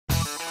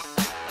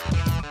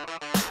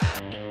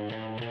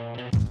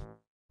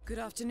Good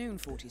afternoon,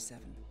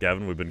 47.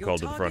 Gavin, we've been called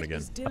to the front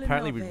again.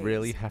 Apparently we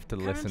really have to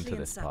listen to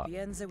this part.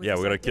 Yeah,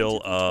 we gotta kill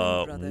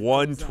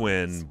one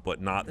twin, but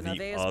not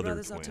the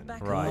other twin.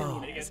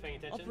 Right.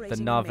 The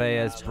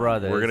Narvaez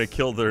brothers. We're gonna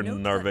kill their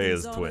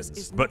Narvaez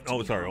twins. But,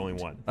 oh, sorry, only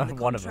one.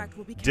 One of them.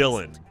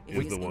 Dylan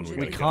is the one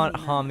we can't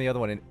harm the other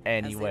one in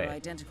any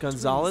way.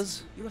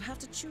 Gonzalez? You will have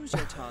to choose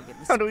your target.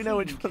 How do we know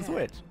which one's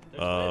which?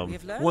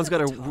 One's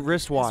got a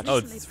wristwatch. Oh,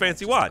 it's a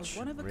fancy watch.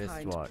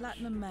 Wristwatch.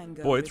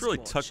 Boy, it's really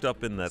tucked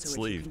up in that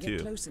sleeve,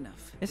 too.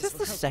 Is this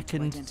the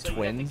second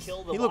twin?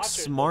 He looks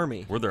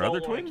smarmy. Were there other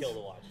twins?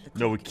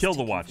 No, we killed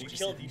the watch.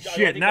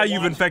 Shit, now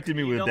you've infected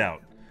me with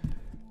doubt.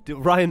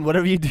 Ryan,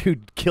 whatever you do,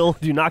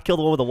 do not kill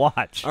the one with the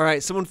watch. All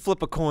right, someone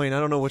flip a coin. I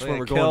don't know which one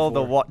we're going for. Kill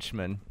the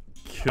watchman.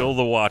 Kill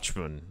the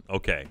watchman.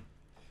 Okay.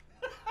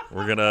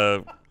 We're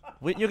gonna...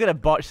 You're gonna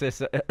botch this.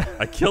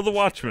 I kill the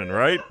watchman,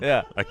 right?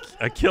 Yeah.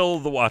 I kill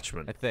the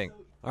watchman. I think.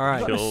 All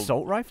right. An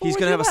assault rifle? He's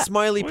gonna have a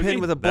smiley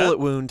pin with a bullet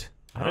wound.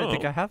 I don't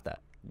think I have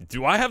that.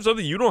 Do I have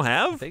something you don't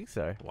have? I think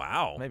so.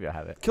 Wow. Maybe I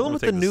have it. Kill him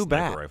with the new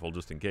bat rifle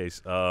just in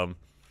case. And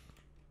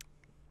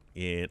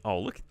oh,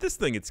 look at this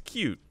thing. It's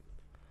cute.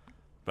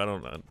 But I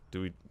don't know.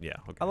 Do we? Yeah.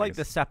 Okay, I like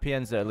the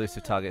Sapienza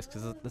elusive targets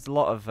because there's a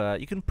lot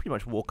of. You can pretty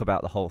much walk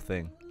about the whole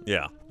thing.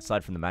 Yeah.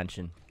 Aside from the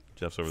mansion.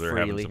 Jeff's over there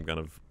having some kind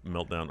of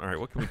meltdown. All right,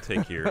 what can we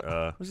take here?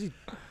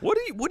 What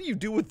do you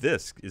do with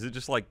this? Is it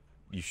just like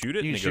you shoot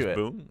it and it goes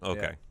boom?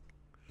 Okay.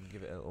 Yeah.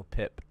 Give it a little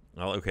pip.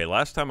 Well, okay,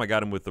 last time I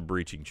got him with the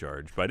breaching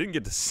charge, but I didn't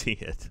get to see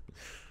it.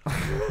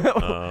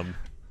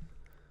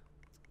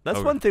 That's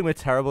one thing we're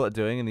terrible at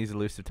doing in these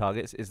elusive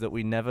targets is that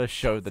we never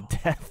show the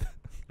death.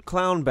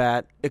 Clown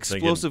bat,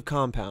 explosive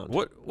compound.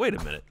 What? Wait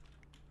a minute.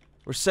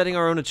 We're setting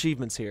our own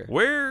achievements here.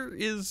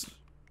 Where's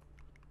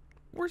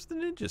the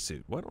ninja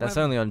suit? That's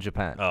only on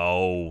Japan.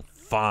 Oh,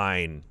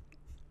 fine.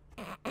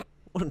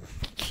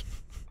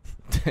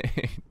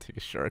 Take a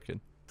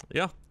shuriken.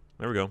 Yeah,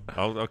 there we go.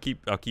 I'll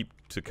keep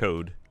to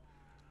code.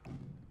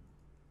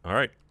 All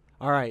right.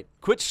 All right.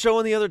 Quit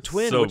showing the other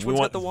twin. So Which we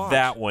one's want got the watch?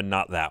 that one,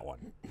 not that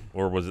one,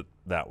 or was it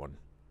that one?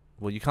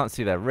 Well, you can't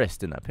see their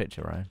wrist in that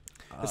picture, right?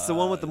 It's the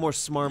one with the more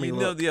smarmy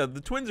look. Yeah,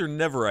 the twins are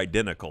never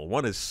identical.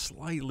 One is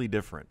slightly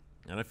different,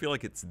 and I feel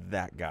like it's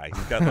that guy.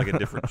 He's got like a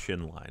different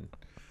chin line.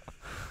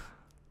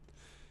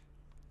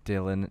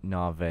 Dylan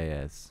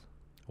Narvaez.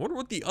 I wonder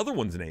what the other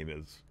one's name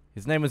is.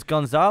 His name was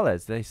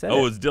Gonzalez. They said.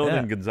 Oh, it's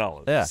Dylan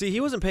Gonzalez. Yeah. See,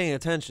 he wasn't paying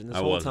attention this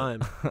whole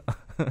time.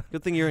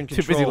 Good thing you're in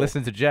control. Too busy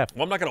listening to Jeff.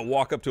 Well, I'm not gonna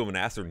walk up to him and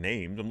ask their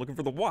names. I'm looking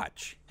for the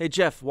watch. Hey,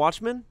 Jeff,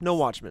 watchman? No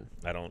watchman.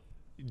 I don't.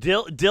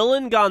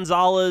 Dylan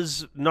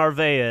Gonzalez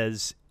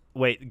Narvaez.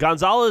 Wait,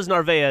 Gonzalez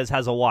Narvaez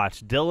has a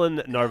watch.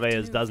 Dylan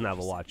Narvaez doesn't have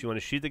a watch. You want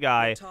to shoot the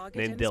guy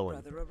named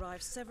Dylan.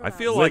 I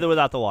feel with like or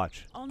without the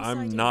watch.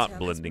 I'm not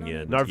blending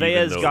in.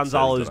 Narvaez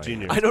Gonzalez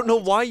Jr. I don't know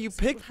why you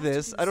picked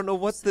this. I don't know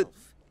what the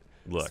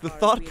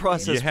thought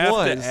process you have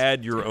was. to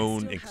add your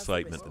own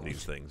excitement to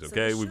these things,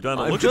 okay? We've done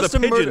it. I'm Look just at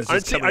the a murder- pigeons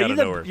just coming out of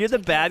nowhere. You're the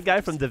bad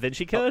guy from Da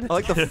Vinci Code? I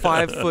like the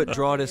 5-foot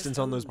draw distance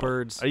on those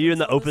birds. Are you in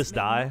the Opus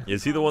Dei?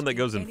 Is he the one that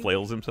goes and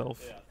flails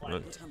himself?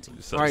 All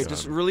right,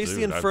 just release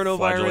the Inferno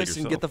virus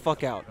and get the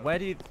fuck out. Where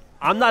do you...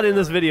 I'm not in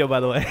this video, by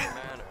the way.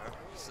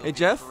 Hey,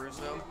 Jeff?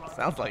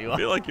 Sounds like you are. I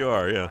feel like you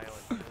are, yeah.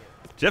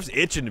 Jeff's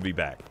itching to be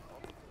back.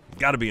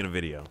 Got to be in a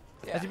video.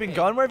 Has he been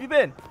gone? Where have you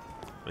been?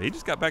 He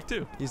just got back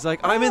too. He's like,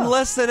 I'm in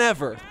less than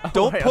ever.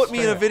 Don't put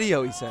me in a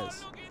video, he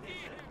says.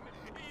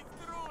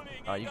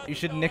 Oh, you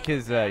should nick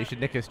his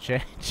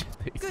change.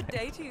 Good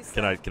day to you,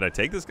 Can I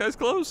take this guy's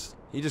clothes?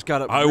 He just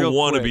got up. I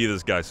want to be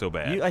this guy so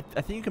bad. I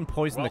think you can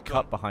poison the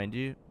cup behind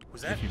you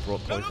if you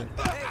brought poison.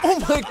 Oh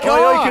my god!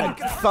 Oh, you can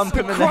thump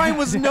him the in crime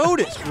was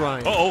noticed,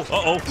 Ryan.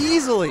 Uh-oh.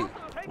 Easily.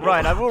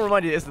 Ryan, I will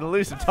remind you, it's an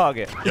elusive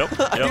target. Yep.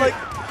 Like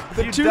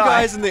the two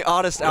guys in the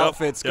oddest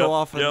outfits go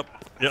off and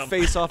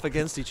face off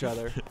against each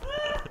other.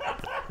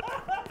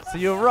 So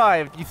you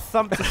arrived, you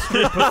thumped a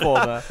street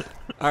performer.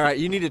 All right,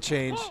 you need to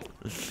change.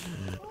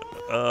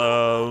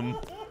 All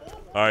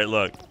right,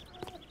 look.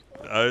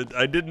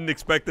 I didn't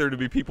expect there to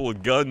be people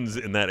with guns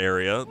in that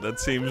area. That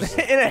seems...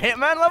 In a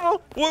Hitman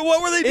level?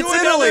 What were they doing?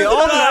 It's Italy.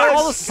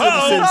 All the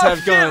citizens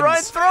have guns.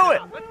 Ryan, throw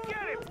it.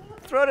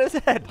 Throw it at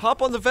his head.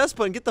 Hop on the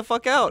Vespa and get the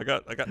fuck out. I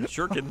got the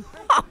shuriken.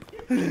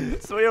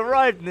 So we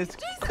arrived in this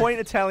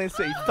quaint Italian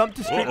city, thumped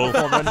a street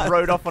performer, and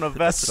rode off on a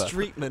Vespa.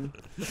 Streetman.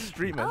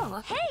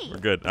 Oh, hey. We're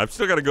good. I've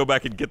still got to go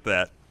back and get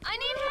that. I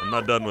need help. I'm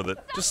not done with it.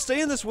 Just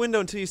stay in this window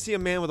until you see a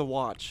man with a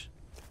watch.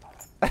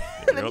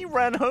 And then you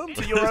ran home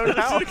to your own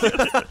house.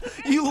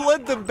 You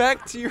led them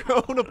back to your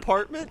own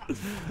apartment?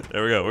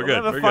 There we go. We're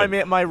good. Never find me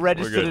at my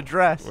registered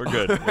address. We're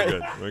good.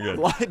 We're good.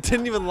 I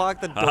didn't even lock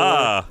the door.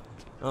 Ah.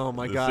 Oh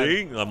my god.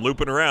 See? I'm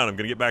looping around. I'm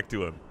going to get back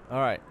to him. All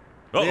right.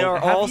 They are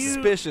Have all you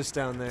suspicious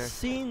down there.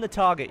 Seen the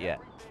target yet?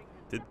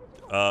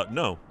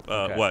 No.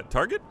 Okay. What?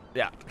 Target?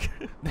 Yeah.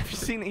 Have you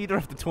seen either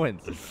of the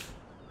twins?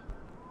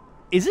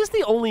 Is this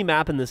the only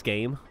map in this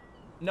game?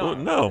 No.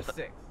 No.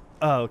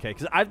 Oh, okay.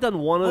 Because I've done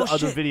one other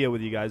shit. video with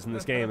you guys in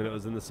this game, and it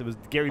was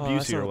Gary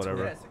Busey or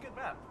whatever. Yeah, it's a good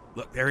map.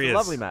 Look, there he is.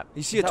 Lovely map.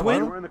 You see a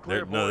twin?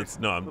 There, no, there's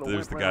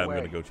the guy I'm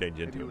going to go change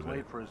into in a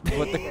minute.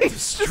 What, the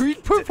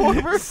street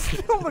performer?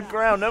 Still on the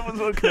ground. No one's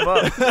woken him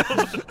up.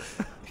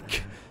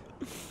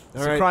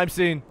 It's a crime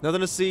scene.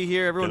 Nothing to see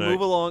here. Everyone move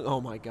along. Oh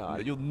my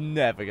god. You'll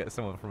never get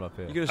someone from up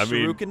here. You gonna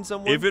shuriken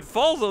someone? If it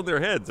falls on their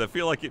heads, I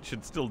feel like it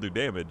should still do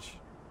damage.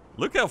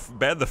 Look how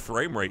bad the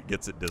frame rate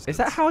gets at distance. Is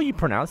that how you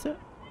pronounce it?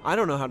 I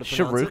don't know how to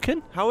pronounce Shuriken?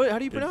 it. How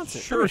do you pronounce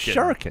it?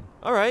 Shuriken.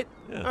 All right.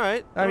 Yeah. All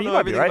right. I mean, you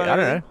might be right. I don't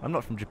know. I'm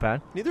not from Japan.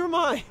 Neither am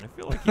I. I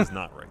feel like he's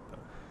not right though.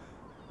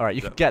 All right,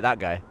 you could get that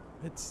guy.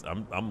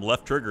 I'm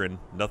left triggering.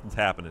 Nothing's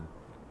happening.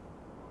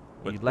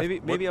 But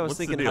Maybe I was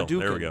thinking Hadouken.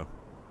 There we go.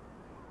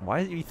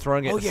 Why are you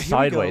throwing it yeah,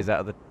 sideways out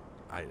of the...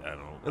 I don't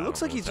know. It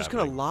looks like he's just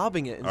kind of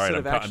lobbing it All right, instead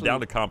of actually... I'm down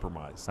to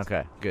compromise.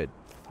 Okay, good.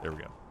 There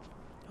we go.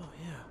 Oh,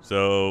 yeah.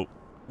 So,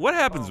 what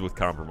happens with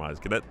compromise?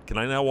 Can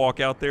I now walk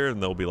out there and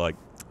they'll be like...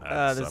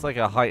 There's like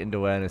a heightened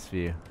awareness for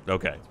you.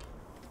 Okay.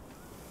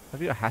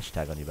 Have you got a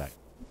hashtag on your back?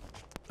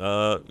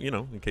 You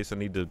know, in case I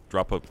need to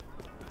drop a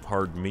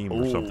hard meme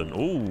or something.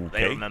 Ooh,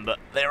 okay. They remember.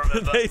 They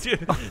remember.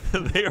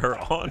 They are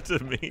on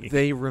to me.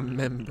 They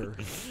remember.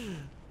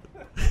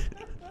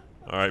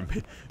 All right,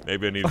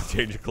 maybe I need to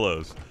change of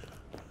clothes.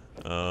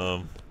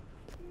 Change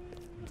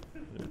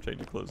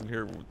of clothes in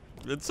here.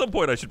 At some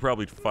point, I should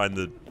probably find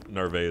the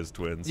Narvaez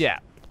twins. Yeah.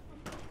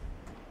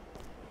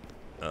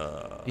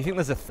 You think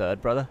there's a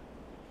third brother?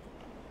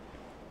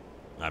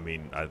 I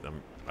mean,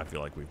 I feel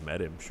like we've met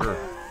him. Sure.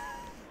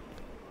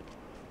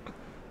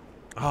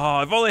 Oh,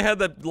 I've only had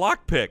that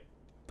lockpick.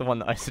 The one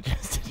that I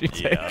suggested you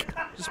take.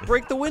 Just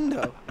break the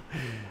window.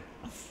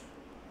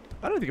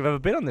 I don't think I've ever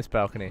been on this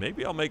balcony.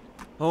 Maybe I'll make...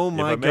 Oh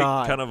my if I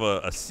god. make kind of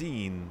a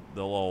scene,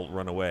 they'll all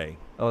run away.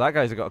 Oh, that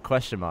guy's got a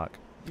question mark.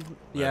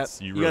 Yeah,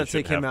 you gotta really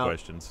take him out.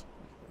 Questions.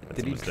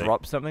 Did he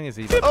drop something? Is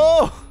he...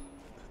 Oh!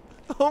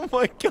 Oh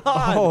my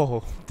god!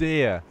 Oh,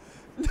 dear.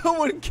 No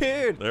one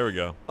cared. There we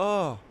go.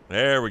 Oh.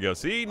 There we go.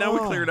 See, now we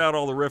cleared out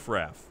all the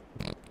riffraff.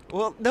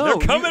 Well, no.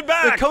 They're coming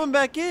back. They're coming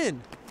back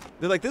in.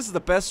 They're like, this is the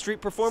best street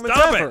performance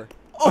Stop ever. it.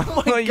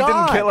 Oh my you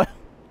god. didn't kill him.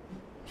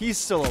 He's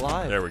still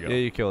alive. There we go. Yeah,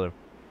 you killed him.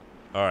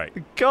 All right.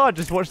 God,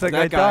 just watch that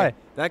guy die.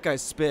 That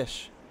guy's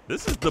spish.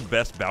 This is the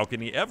best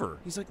balcony ever.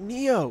 He's like,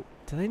 Neo.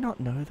 Do they not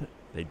know that?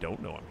 They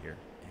don't know I'm here.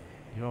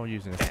 You're all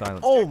using a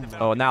silence. Oh my.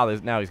 Oh, now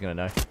he's gonna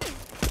know.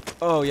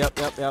 Oh, yep.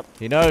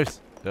 He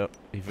knows. Oh,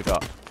 he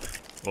forgot.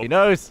 Oh. He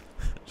knows.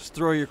 Just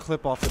throw your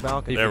clip off the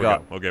balcony. There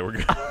forgot. we go. Okay, we're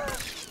good.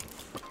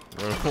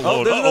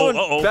 Oh, there's another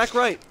one. Back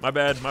right. My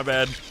bad.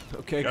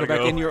 Okay, Gotta go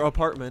back go. in your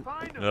apartment.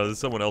 No, this is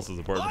someone else's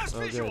apartment. Lost Oh,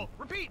 visual.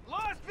 good. Repeat,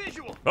 lost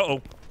visual.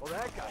 Uh-oh. Oh,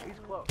 that guy, he's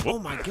close. Oh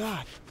my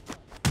god.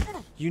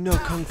 You know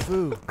kung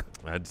fu.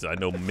 I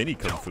know many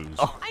kung fus.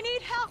 I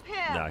need help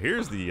here. Now,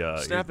 here's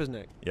the... Snap his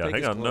neck. Yeah, Take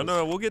hang his on. clothes.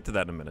 No, we'll get to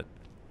that in a minute.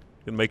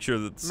 Gonna make sure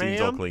that the scene's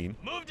all Ma'am? clean.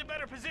 Move to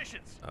better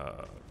positions.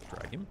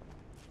 Drag him.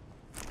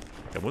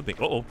 Come with me.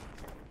 Uh-oh.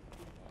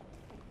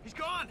 He's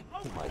gone.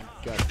 Oh my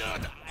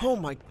god. Oh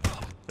my.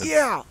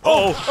 Yeah.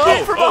 Oh,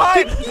 from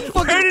behind! He Where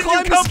fucking did you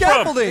climbed the come from?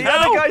 scaffolding. The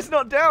other guy's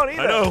not down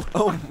either. I know.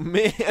 Oh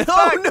man.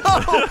 Oh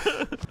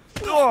no.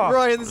 Oh,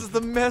 Ryan, this is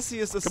the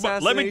messiest Come on,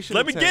 assassination.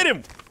 let me get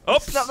him.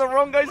 Oops. snap the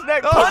wrong guy's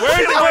neck. Oh,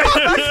 where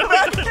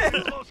is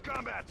he? Close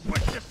combat.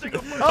 Switch to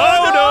single foot.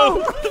 Oh,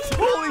 no.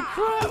 Holy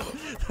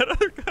crap. That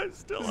other guy's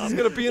still out. He's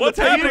gonna be in What's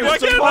the happening? paper Why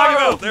can't I knock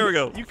him out? There we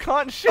go. You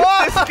can't shoot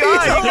this guy.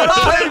 You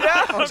gotta lay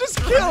down. Just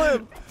kill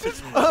him.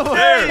 Oh my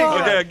There.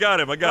 god. Okay, I got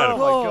him. Oh my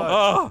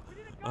god.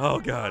 Oh,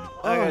 God.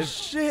 Oh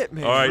shit,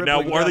 man. All right, now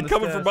rippling are they down the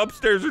coming stairs. from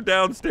upstairs or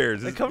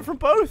downstairs? They come from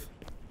both.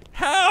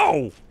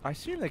 How? I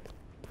assume they...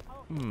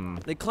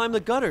 They climb the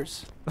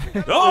gutters.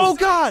 Oh, Oh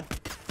god.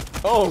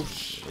 Oh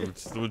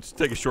We'll just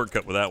take a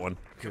shortcut with that one.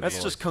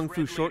 That's just kung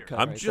fu shortcut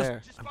I'm right just-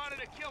 there. Spotted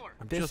a killer.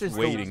 I'm This just is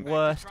waiting. the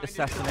worst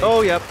assassination.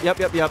 Oh yep.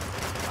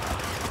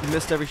 You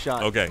missed every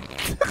shot. Okay.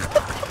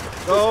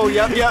 Oh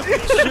yep.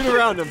 Shoot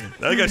around him.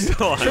 That guy's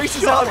still on. Trace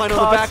his outline on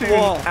the back Cartoon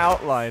wall.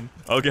 outline.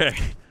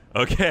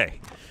 Okay.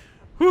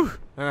 Whew.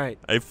 All right.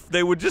 If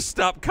they would just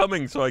stop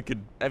coming so I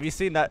could... Have you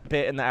seen that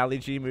bit in the Ali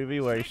G movie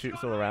where he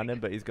shoots all around him,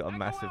 but he's got a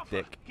massive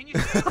dick? Can you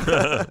see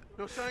him?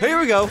 No sign Here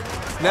we go.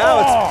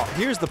 Now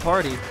here's the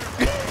party.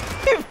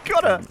 You've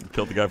gotta...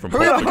 Kill the guy from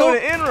Hurry up Park. and go.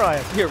 Put it in,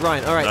 Ryan. Here,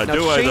 Ryan. All right. Now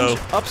do I, change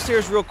though?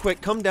 upstairs real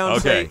quick. Come down and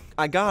Okay. say,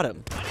 "I got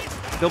him."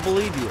 They'll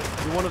believe you.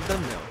 You're one of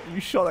them now. You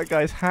shot that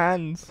guy's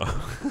hands.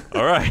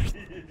 All right.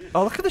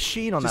 Oh, look at the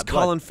sheen on Just that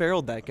blood. Colin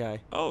Farrell'd that guy.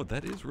 Oh,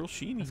 that is real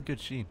sheeny. That's good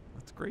sheen.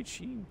 That's great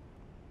sheen.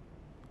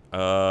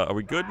 Are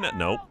we good now?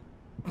 Nope.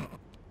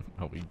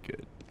 Are we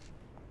good?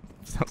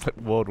 Sounds like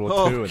World War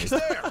Oh, II. In this.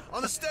 there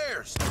on the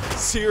stairs.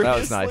 Seriously? That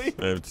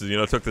was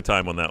nice. Took the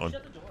time on that one.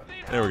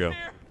 There we go.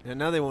 And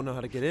now they won't know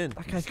how to get in.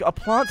 That guy's got a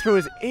plant through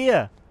his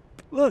ear.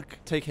 Look.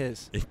 Take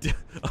his.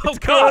 Oh,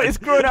 God. It's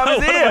growing out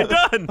his ear. What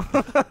have I done?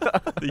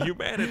 The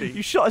humanity.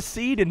 You shot a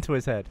seed into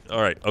his head.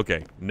 All right.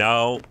 Okay.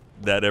 Now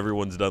that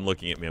everyone's done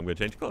looking at me, I'm going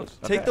to change clothes.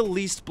 Take the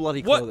least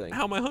bloody What? clothing.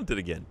 How am I hunted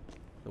again?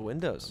 The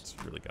windows. It's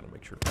really got to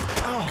make sure.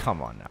 Oh.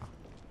 Come on now.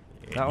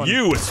 That And one-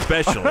 you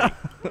especially.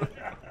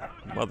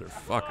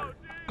 Motherfucker.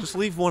 Just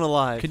leave one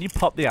alive. Can you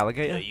pop the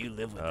alligator? you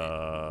live with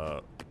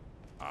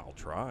I'll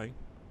try.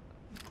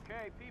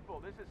 Okay,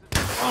 people, this is.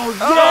 Oh,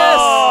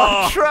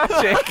 yes!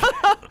 Tragic.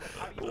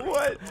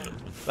 What?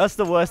 That's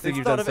the worst thing It's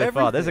you've thought done of so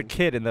far. There's a everything.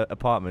 kid in the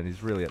apartment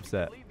who's really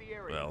upset.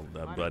 Well,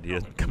 I'm glad he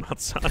didn't come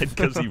outside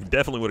because he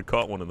definitely would have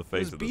caught one in the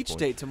face There's at this beach point.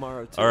 date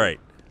tomorrow, too. All right.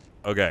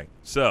 Okay.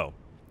 So.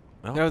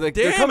 Oh, No, they're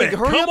damn coming. it,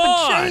 Hurry come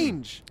up on. and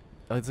change.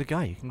 Oh, it's a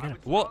guy. You can get him.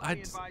 Well, I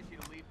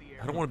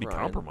don't want to be Ryan.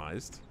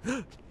 compromised.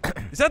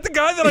 Is that the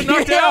guy that I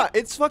knocked yeah, out?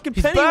 it's fucking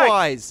He's back.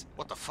 Pennywise.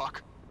 What the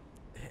fuck?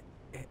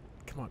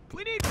 Come on.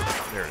 We need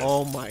that. There it is.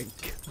 Oh my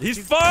god. He's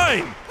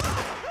fine.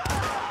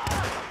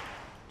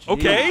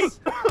 Okay.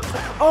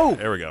 Oh,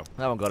 There we go.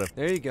 That one got him.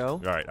 there you go. All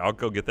right. I'll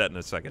go get that in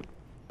a second.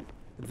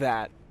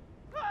 That.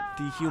 All right.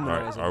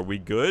 Dehumanizing. Are we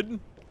good?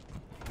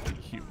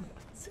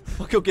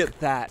 I'll go get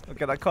that.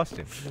 Look at that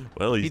costume.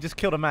 Well, He just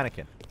killed a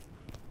mannequin.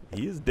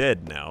 he is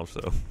dead now,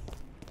 so.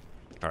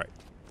 All right.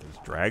 Let's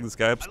drag this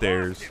guy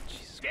upstairs.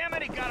 Damn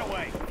it, he got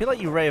away. I feel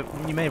like you may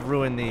have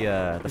ruined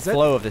the Is that-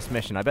 flow of this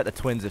mission. I bet the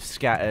twins have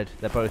scattered.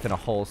 They're both in a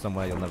hole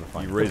somewhere you'll never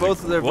find. You them.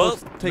 raise They're a- well,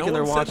 both taking no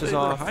their one said watches they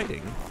were off.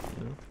 hiding.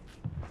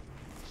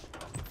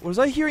 Was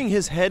I hearing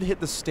his head hit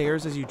the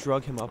stairs as you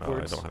drug him Oh, I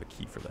upwards? don't have a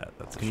key for that.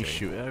 That's a Can you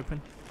shame. shoot it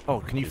open? Oh,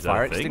 can you Is that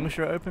fire a thing?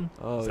 extinguisher it open?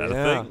 Oh, Is that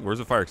yeah. a thing? Where's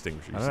the fire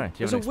extinguisher? I don't know. Do you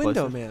There's have a an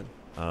window, explosive?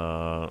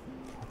 man.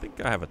 I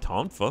think I have a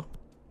tonfa.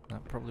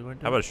 That probably won't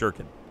do How about a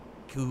shuriken?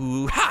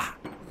 Ha!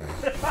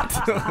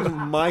 Oh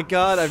my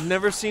god, I've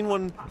never seen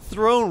one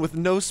thrown with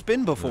no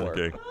spin before.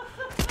 Okay.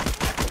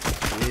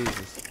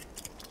 Jesus.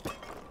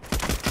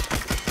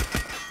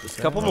 Just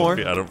a couple more.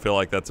 I don't feel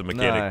like that's a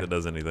mechanic No. that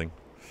does anything.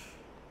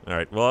 All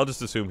right. Well, I'll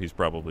just assume he's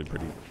probably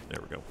pretty.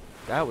 There we go.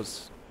 That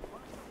was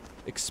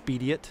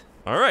expedient.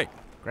 All right.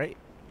 Great.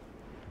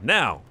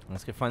 Now.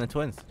 Let's go find the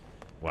twins.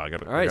 Well, I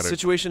gotta. All right, I gotta,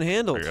 situation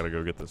handled. I gotta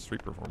go get the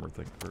street performer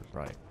thing first.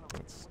 Right.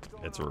 It's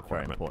a Very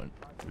requirement. important.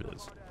 It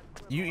is.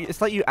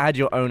 It's like you add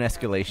your own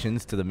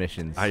escalations to the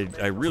missions. I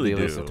really the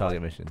do. elusive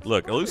target missions.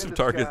 Look, elusive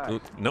target.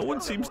 No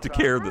one seems to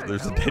care that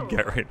there's a dead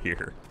guy right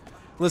here.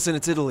 Listen,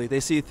 it's Italy. They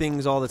see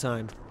things all the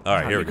time. All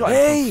right, here we go.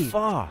 Hey!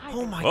 Far.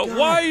 Oh my Well, god.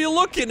 why are you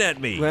looking at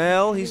me?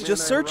 Well, he's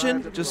just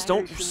searching. Just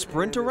don't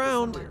sprint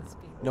around.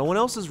 No one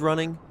else is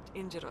running.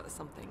 Injured or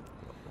something.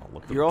 Well,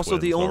 look, You're also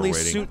the twins are only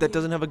waiting. suit that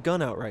doesn't have a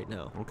gun out right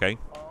now. Okay.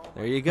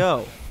 There you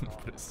go.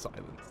 But it's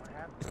silenced.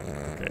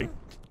 Okay.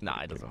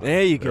 Nah, it doesn't.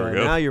 There you There go. we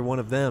go. Now you're one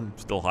of them.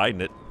 Still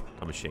hiding it.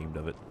 I'm ashamed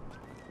of it.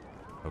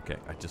 Okay,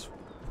 I just.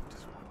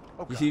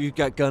 You see, you've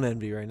got gun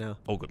envy right now.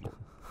 Oh, good lord.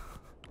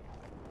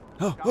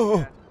 Oh, oh,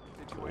 oh.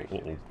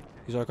 Uh-oh.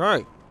 He's like, all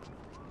right.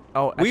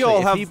 Oh, We actually, all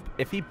if have-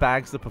 if he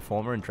bags the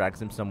performer and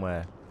drags him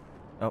somewhere.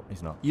 Oh,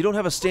 he's not. You don't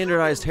have a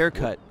standardized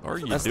haircut. What are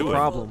you That's doing? the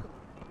problem.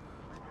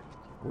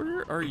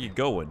 Where are you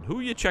going? Who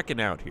are you checking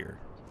out here?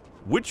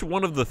 Which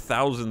one of the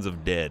thousands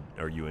of dead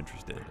are you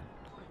interested in?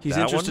 He's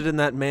That interested one? in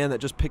that man that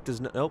just picked his.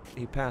 Nope,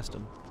 he passed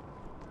him.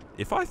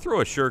 If I throw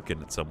a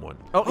shuriken at someone.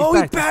 Oh,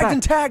 he bagged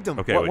and tagged him.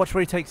 Okay, wait. Watch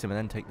where he takes him and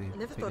then take the.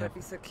 Never take thought the- I'd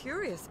be so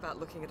curious about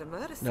looking at a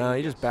murder scene. No,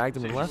 he just bagged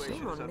him and left him.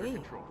 Shame on me.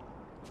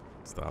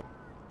 Stop.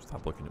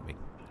 Stop looking at me.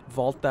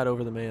 Vault that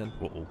over the man.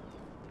 Uh-oh.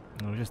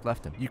 No, we just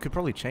left him. You could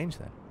probably change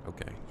that.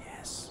 Okay.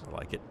 Yes. I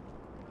like it.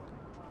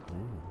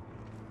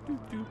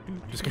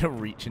 I'm just gonna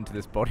reach into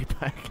this body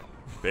bag.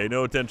 Pay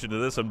no attention to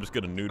this. I'm just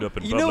going to nude up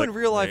in You public. know, in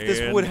real life, this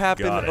And would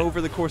happen got it.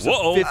 over the course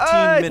Whoa. of 15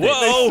 Hey, minutes.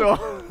 Whoa!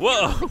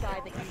 Whoa!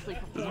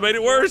 This made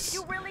it worse.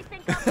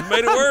 This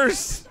made it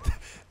worse.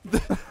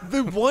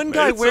 The one Made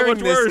guy it so wearing much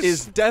this worse.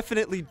 is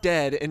definitely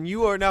dead, and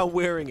you are now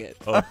wearing it.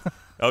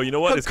 Oh, you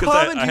know what? How It's because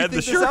common do I you had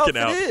the think this shuriken outfit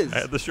out. is? I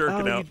had the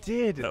shuriken Oh, out. you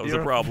did. That was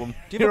You're a problem.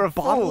 Do you You're have a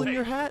a bottle fool. in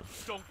your hat?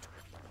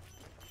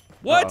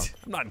 What? Uh-oh.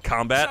 I'm not in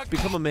combat.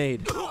 Become a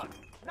maid.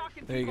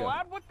 Knocking There you people go.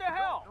 out? What the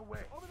hell?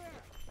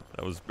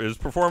 It was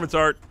performance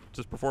art.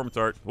 Just performance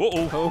art. Whoa!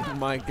 Oh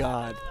my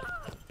god.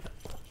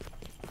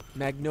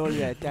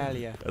 Magnolia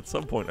Italia. At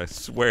some point, I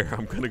swear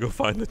I'm gonna go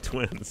find the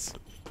twins.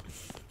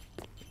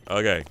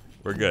 Okay,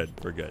 we're good.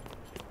 We're good.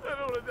 I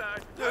don't want to die.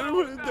 I don't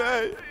want to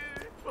die.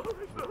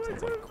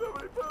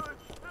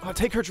 Oh,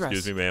 take her dress.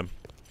 Excuse me, ma'am.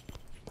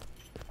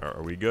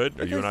 Are we good?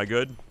 Are you and I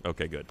good?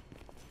 Okay, good.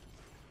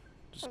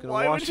 Just gonna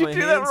wash my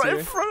hands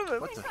here. front of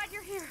him? Thank God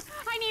you're here.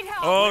 I need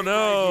help. Oh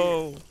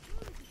no!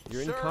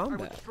 You're in Sir, I combat.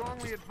 would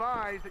strongly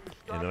advise that you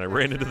stop And then I this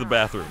ran into the now.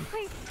 bathroom.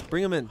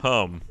 Bring him in.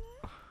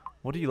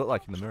 What do you look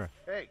like in the mirror?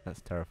 Hey,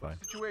 That's terrifying.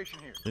 situation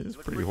here. It is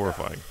Let's pretty break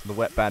horrifying. The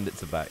wet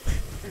bandits are back.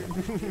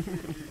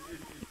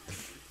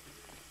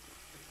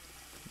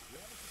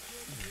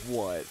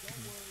 What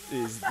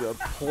is the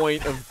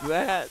point of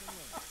that?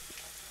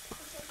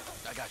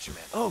 I got you,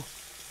 man. Oh.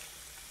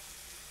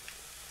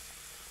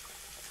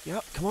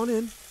 Yep, come on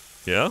in.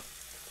 Yeah?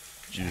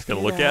 You just gonna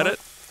Check look it at out. it?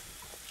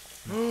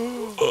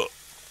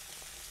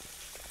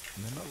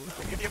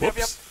 Yep.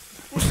 Whoops.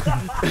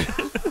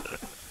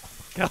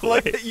 I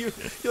like that you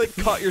like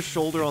caught your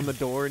shoulder on the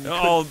door and you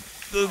Oh,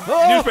 the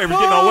Oh, newspaper's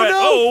getting all oh, wet.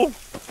 no. Oh!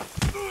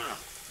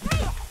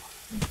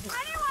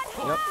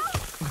 Yep.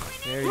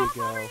 There you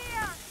go.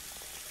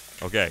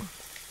 Okay.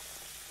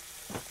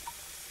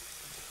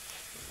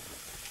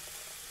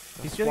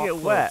 He's gonna get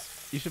wet.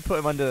 You should put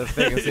him under the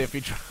thing and see if he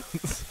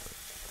drowns.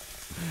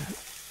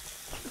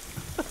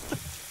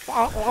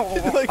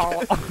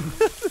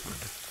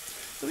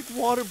 like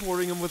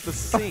waterboarding him with the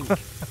sink.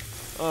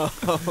 Oh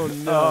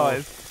no! Oh,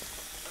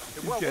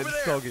 he's getting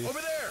soggy. Over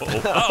there.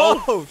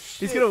 Oh, shit.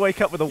 He's gonna wake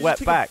up with a You wet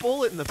just back. take a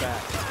bullet in the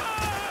back.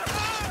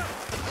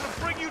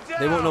 Bring you down.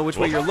 They won't know which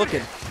way you're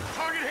looking.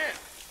 Target hit.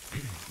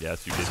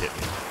 Yes, you did hit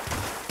me.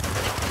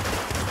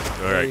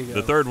 All There right, you go.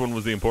 the third one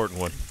was the important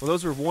one. Well,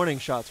 those were warning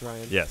shots,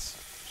 Ryan. Yes,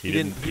 He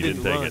didn't take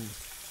run. it.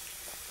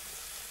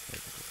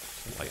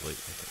 Lightly.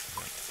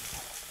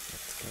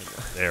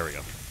 There we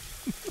go.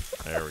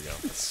 There we go.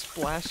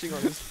 Splashing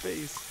on his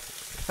face.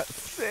 That's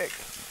sick.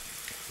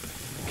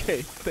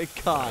 Okay,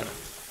 thank God.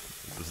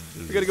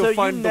 This We gotta go So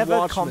find you the never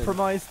watchman.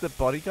 compromised the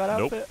bodyguard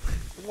Nope. outfit?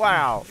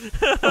 Wow.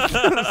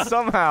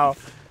 Somehow,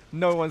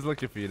 no one's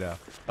looking for you now.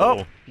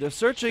 Oh, They're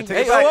searching. Take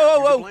Hey, it back. whoa, whoa, You're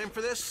to whoa! blame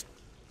for this?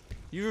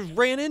 You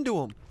ran into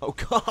him. Oh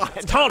God.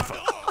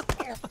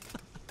 Tonfa.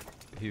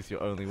 he's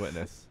your only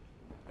witness.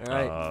 All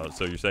right,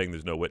 So you're saying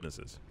there's no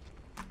witnesses?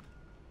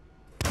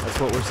 that's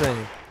what we're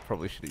saying.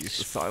 Probably should have used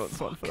the silence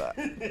one for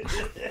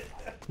that.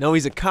 No,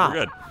 he's a cop. We're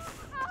good.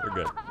 We're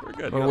good. We're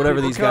good. Or whatever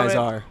People these guys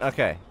coming. are.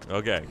 Okay.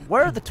 Okay.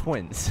 Where are the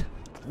twins?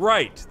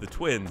 Right, the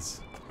twins.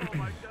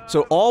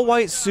 So all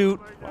white suit,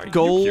 Why are you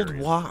gold curious?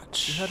 You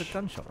watch. heard a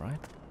gunshot, right?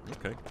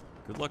 Okay.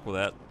 Good luck with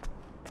that.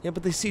 Yeah,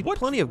 but they see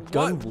plenty of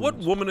gun What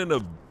wounds. woman in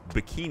a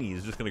bikini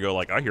is just gonna go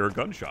like, I hear a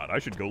gunshot. I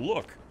should go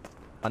look.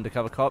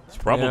 Undercover cop. It's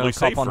probably Yeah,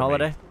 safe Cop on for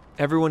holiday. Me.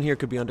 Everyone here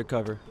could be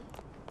undercover.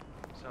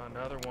 Saw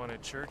another one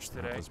at church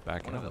That today. was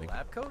backing up.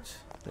 lab coats?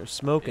 They're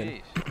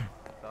smoking.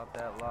 Thought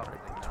that locker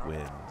thing.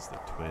 Twins. The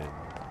twins.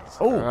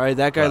 Oh, All right,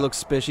 that guy Wow. looks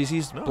suspicious.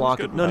 He's No, he's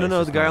blocking. good. No, no, Nice, no.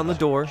 he's The guy not on the bad.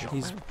 door.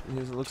 He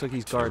looks like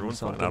he's guarding Everyone's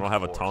fine. something. I don't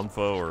have a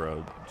tonfo or a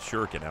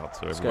shuriken out,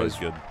 so This everybody's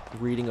guy's good.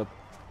 reading a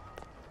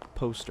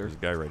poster. There's a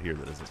guy right here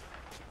that isn't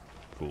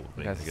cool with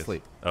me. guy's I guess.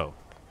 asleep. Oh,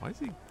 why is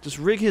he? Just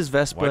rig his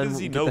Vespa Why and does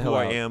he get know the hell who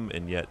I out. am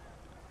and yet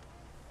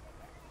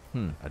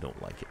Hmm. I don't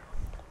like it?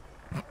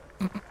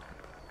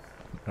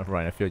 Oh,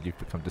 Ryan, I feel you've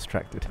become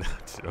distracted.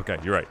 Okay,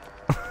 you're right.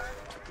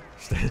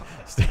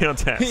 Stay on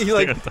task. he Stay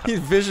like on task. he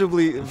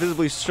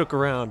visibly shook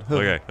around.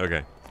 Okay,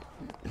 okay.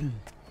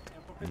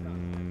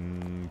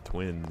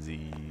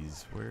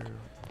 Twinsies. Where are the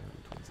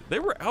twinsies? They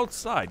were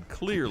outside,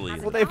 clearly.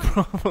 Well, they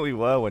probably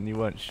were when you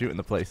weren't shooting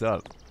the place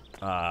up.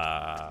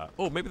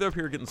 Oh, maybe they're up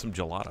here getting some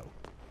gelato.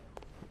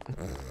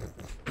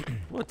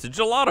 Well, it's a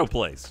gelato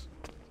place.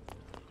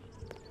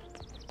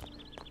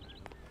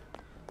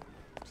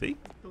 See?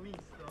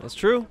 That's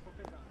true.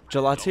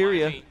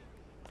 Gelateria.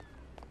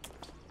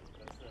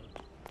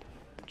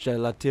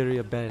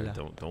 Gelateria Bella.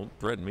 Don't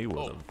threaten me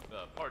with them.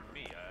 Pardon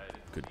me.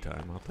 Good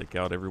time. I'll take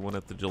out everyone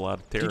at the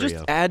gelateria. Do you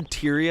just add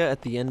teria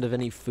at the end of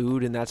any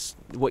food, and that's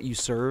what you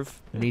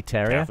serve? Meat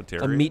area?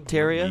 Cafeteria. A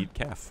meat-teria? Meat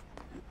calf.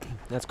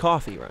 That's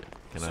coffee, right?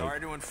 Can Sorry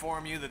to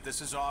inform you that this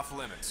is off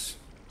limits,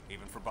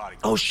 even for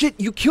bodyguards. Oh shit!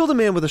 You killed a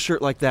man with a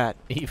shirt like that.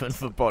 Even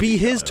for body. Be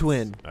his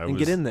twin I and was-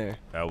 get in there.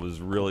 I was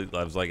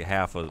like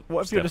half a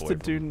What if you're step just away a from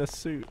dude him. in a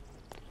suit?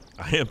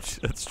 I am.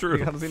 That's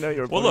true. How does he know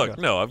you're a Well, look, bodyguard?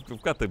 no,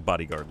 I've got the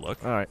bodyguard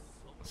look. All right.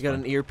 You got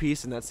an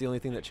earpiece, and that's the only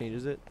thing that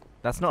changes it.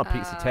 That's not a All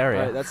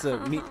pizzeteria. right, that's a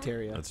meat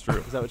teria. That's true.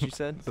 Is that what you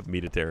said? It's a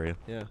meatateria,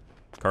 Yeah.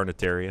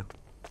 carnitaria.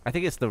 I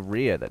think it's the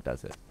rear that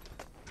does it.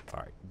 All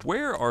right,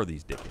 where are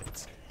these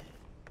dickheads?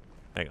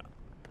 Hang on.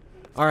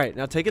 All right,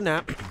 now take a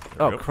nap. There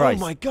Oh, we go.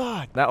 Christ. Oh my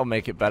God. That'll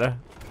make it better.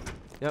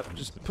 Yep.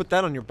 Just put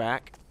that on your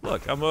back.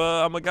 Look, I'm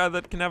a guy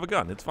that can have a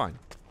gun. It's fine.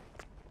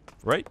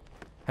 Right?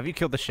 Have you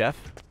killed the chef?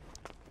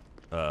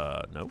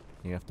 No.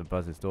 You have to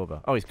buzz his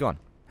doorbell. Oh, he's gone.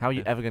 How are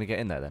you ever going to get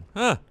in there then?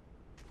 Huh?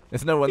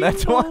 There's no one there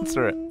to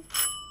answer it.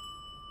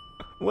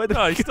 Where the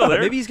No, he's still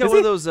there. Maybe he's got Is one he?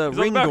 of those He's on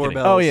the ring balcony.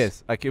 doorbells. Oh, he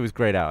is. Like, it was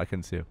grayed out. I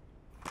couldn't see him.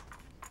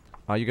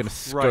 Are you going to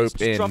scope Right.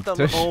 Just in? drop that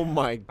to oh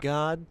my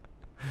God.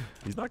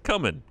 He's not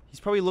coming. He's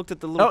probably looked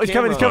at the little Oh, he's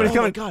coming, he's camera.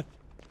 coming, he's Oh coming.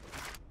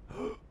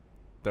 my God.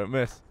 Don't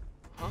miss.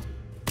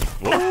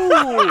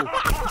 Whoa.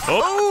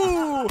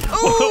 Oh!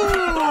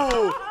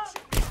 Oh!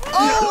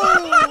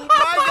 Oh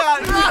my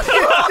God!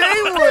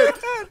 Haywood!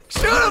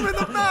 Shoot him in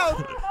the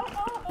mouth!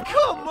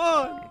 Come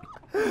on!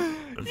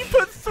 You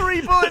put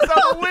 3 bullets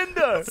out the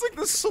window! It's like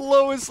the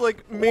slowest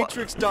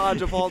Matrix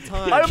dodge of all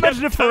time. I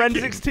imagine a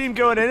forensics team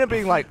going in and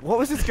being like, what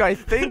was this guy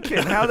thinking?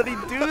 How did he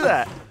do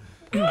that?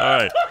 All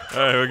right,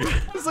 we're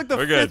good. It's like the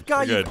We're fifth good, guy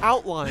we're you've good.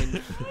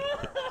 outlined.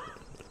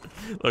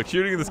 Look,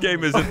 shooting in this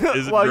game isn't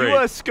Well, great. you were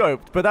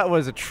scoped, but that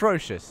was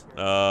atrocious.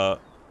 Oh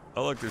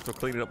look, they're still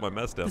cleaning up my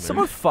mess down Did there.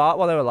 someone fart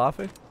while they were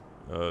laughing?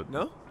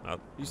 No? Not,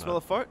 You smell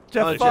a fart?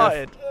 Jeff Oh,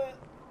 farted.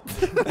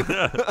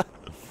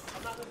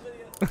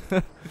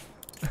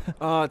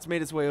 Oh, it's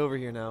made its way over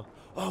here now.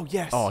 Oh,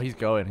 yes. Oh, he's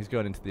going. He's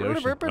going into the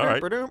ocean. All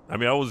right. I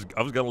mean, I was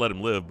gonna let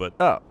him live, but.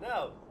 Oh.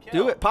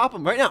 Do it. Pop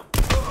him right now.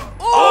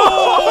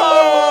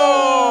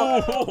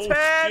 Oh!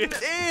 10!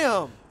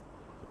 Damn.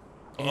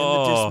 And the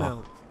Oh.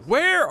 dismount.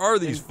 Where are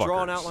these And fuckers?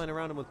 draw an outline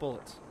around him with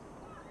bullets.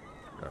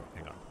 All right,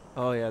 hang on.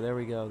 Oh, yeah, there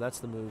we go. That's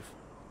the move.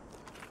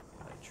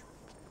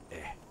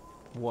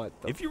 What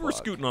the If you were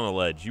scooting on a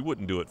ledge, you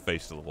wouldn't do it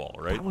face to the wall,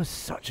 right? That was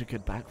such a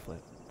good backflip.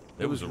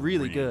 It was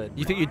really good.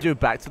 You think you'd do it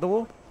back to the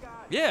wall?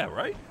 Yeah,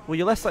 right? Well,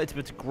 you're less likely to be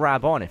able to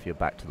grab on if you're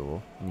back to the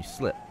wall and you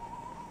slip.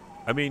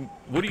 I mean,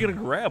 what are you going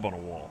to grab on a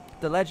wall?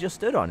 The ledge you're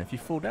stood on if you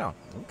fall down.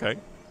 Okay.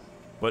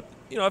 But,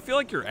 you know, I feel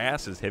like your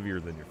ass is heavier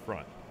than your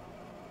front.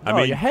 I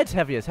mean, your head's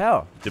heavy as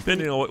hell.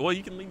 Depending on what... Well,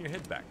 you can lean your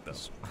head back, though.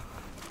 Is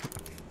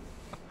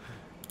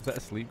that a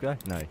sleep guy?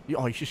 No.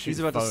 You should shoot He's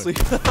his about to phone. sleep.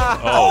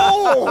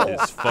 Oh,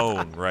 his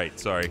phone. Right,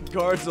 sorry.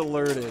 Guards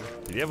alerted.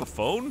 Did he have a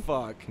phone?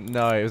 Fuck.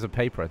 No, it was a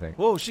paper, I think.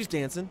 Whoa, she's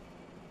dancing.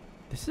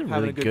 This is a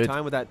Having really a good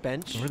time with that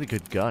bench. A really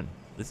good gun.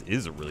 This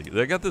is a really good...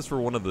 I got this for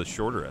one of the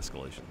shorter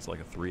escalations, like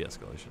a 3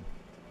 escalation.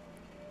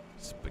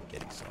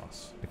 Spaghetti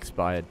sauce.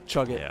 Expired.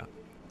 Chug it. Yeah.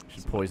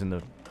 Should poison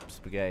the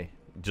spaghetti.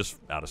 Just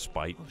out of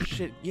spite. Oh,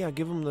 shit. Yeah,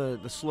 give him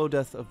the slow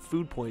death of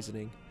food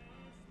poisoning.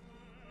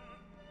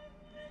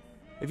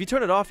 If you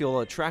turn it off, you'll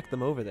attract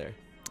them over there.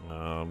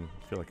 I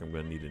feel like I'm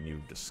going to need a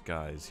new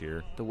disguise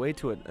here. The way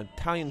to an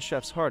Italian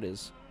chef's heart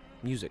is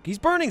music. He's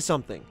burning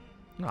something.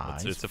 Nah,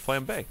 It's a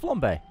flambe.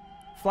 Flambe.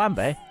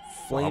 Flambe.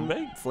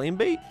 Flambe? Flame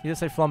bait? You didn't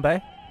say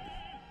flambe?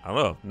 I don't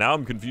know. Now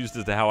I'm confused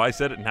as to how I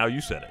said it and how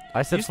you said it.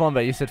 I said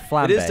flambe. You said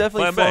flambe. It is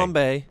definitely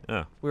flambe.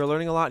 Yeah. We are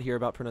learning a lot here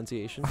about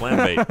pronunciation.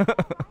 Flambe.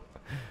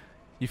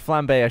 You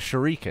flambe a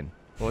shuriken.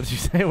 What did you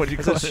say? What did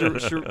you call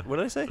it? What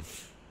did I say?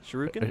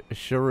 Shuriken? A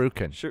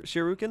shuriken.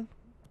 Shuriken?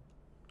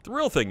 The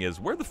real thing is,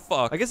 where the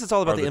fuck I guess it's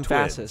all about are the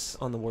emphasis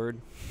twins? on the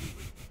word.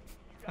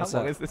 How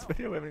long is this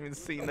video? We haven't even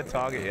seen the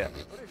target yet.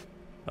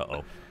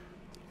 Uh-oh.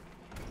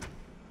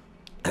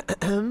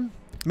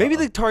 Maybe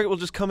the target will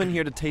just come in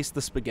here to taste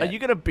the spaghetti. Are you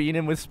going to bean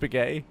him with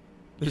spaghetti?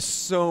 There's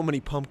so many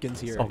pumpkins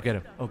here. Oh, get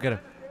him. Oh, get him.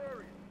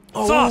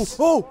 Oh, Sauce!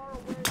 Oh!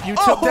 You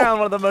took down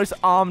one of the most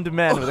armed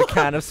men with a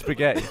can of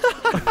spaghetti.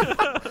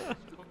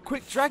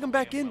 Quick, drag him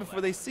back in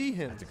before they see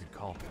him. That's a good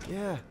call.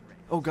 Yeah.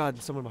 Oh,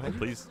 God, someone behind you.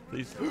 Please,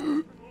 please.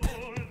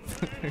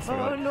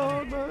 Oh,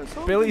 no,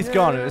 Billy's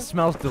gone and it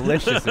smells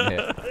delicious in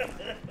here.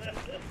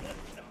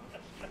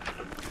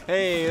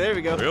 Hey, there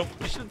we go. There we go.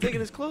 You should have taken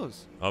his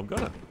clothes. I'm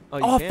gonna. Oh,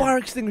 you Oh, can. fire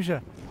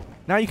extinguisher.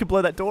 Now you can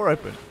blow that door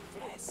open.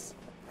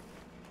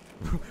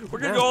 We're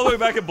gonna go all the way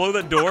back and blow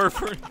that door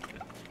for...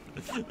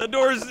 That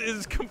door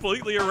is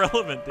completely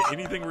irrelevant to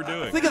anything we're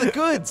doing. Think of the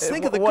goods.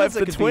 Think of the What goods if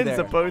that the could twins be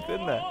there. are both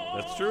in there?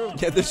 That's true.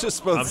 Yeah, they're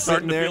just both I'm sitting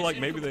starting to there, feel like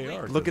maybe they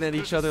are. looking at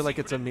each other like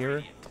it's a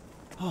mirror.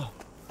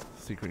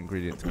 Secret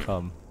ingredient to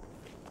come.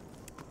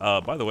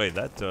 By the way,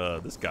 that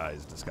this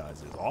guy's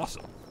disguise is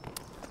awesome.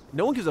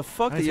 No one gives a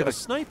fuck that He's you got have a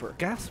sniper.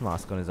 Gas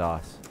mask on his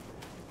ass.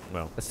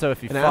 Well, So if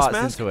he An ass farts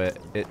mask? into it,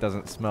 it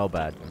doesn't smell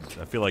bad.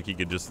 I feel like he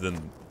could just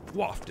then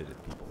waft it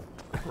at people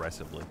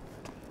aggressively.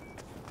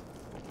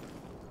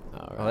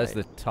 Oh, there's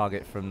the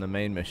target from the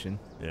main mission.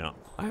 Yeah.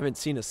 I haven't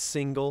seen a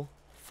single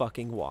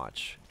fucking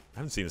watch. I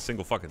haven't seen a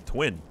single fucking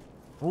twin.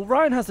 Well,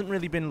 Ryan hasn't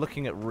really been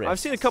looking at wrists. I've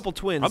seen a couple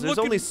twins. I'm There's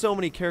only looking- so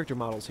many character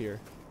models here.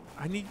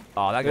 I need...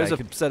 Oh, that There's guy a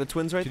could, set of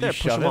twins right could there. you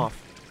Push shove them him?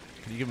 off.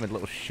 Could you give him a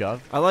little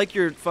shove? I like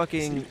your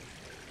fucking...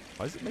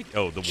 Why does it make...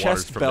 Oh, the Chest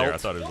water's from there. I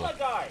belt. thought it was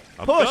like...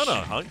 I'm Push!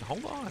 gonna.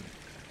 Hold on.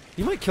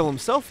 He might kill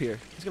himself here.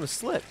 He's gonna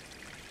slip.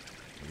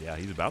 Yeah,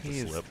 he's about to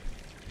slip.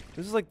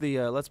 This is like the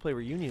Let's Play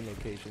reunion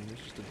location. There's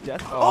just a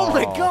death... Oh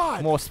my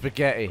god! More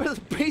spaghetti. Right at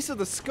the base of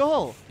the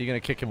skull. You gonna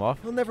kick him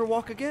off? He'll never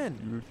walk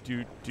again.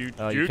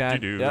 Oh, you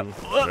can? Yep.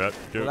 Well,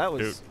 that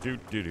was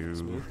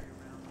smooth.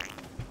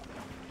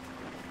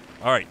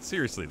 All right,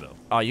 seriously though.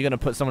 Oh, you gonna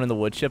put someone in the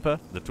wood chipper?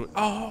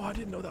 Oh, I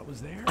didn't know that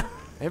was there.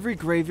 Every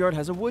graveyard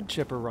has a wood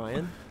chipper,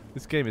 Ryan.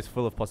 This game is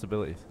full of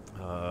possibilities.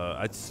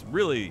 It's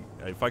really,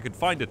 if I could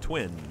find a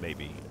twin,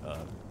 maybe.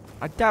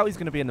 I doubt he's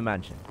gonna be in the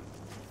mansion.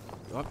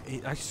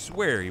 I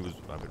swear he was.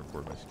 I've been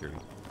recorded by security.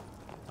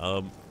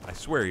 I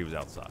swear he was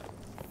outside.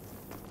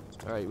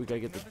 All right, we gotta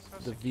get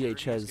the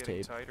VHS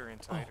tape. Tighter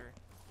and tighter,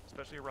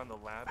 especially around the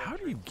lab. How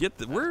do you get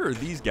the? Where are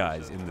these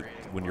guys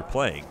when you're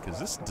playing? Because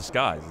this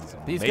disguise is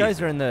These amazing.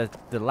 guys are in the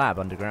lab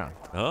underground.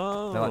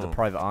 Oh. They're like the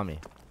private army.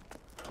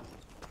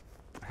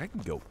 I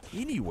can go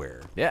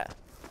anywhere. Yeah.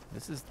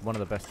 This is one of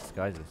the best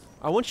disguises.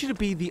 I want you to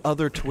be the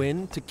other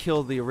twin to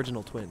kill the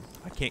original twin.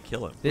 I can't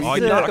kill him. This I is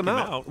can a- knock knock him him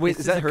out. out. Wait,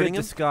 This is that a hurting good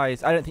him?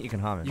 disguise? I don't think you can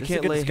harm him. You This can't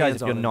is a good lay disguise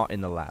hands if you're on him. not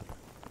in the lab.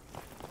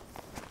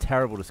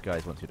 Terrible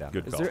disguise once you're down.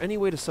 Good Is call. there any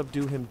way to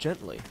subdue him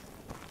gently?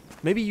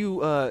 Maybe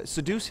you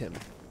seduce him.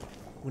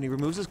 When he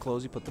removes his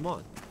clothes, you put them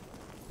on.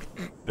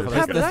 There's, What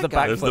happened to that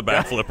guy? there's the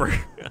back flipper.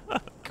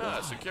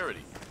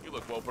 Security. You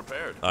look well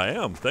prepared. I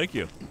am. Thank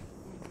you.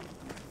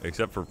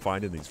 Except for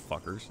finding these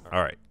fuckers.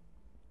 All right.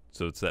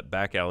 So it's that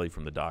back alley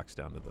from the docks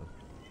down to the...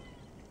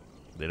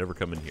 They never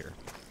come in here.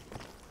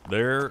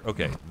 They're...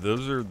 Okay.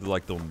 Those are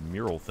like the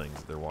mural things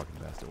that they're walking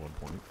past at one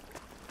point.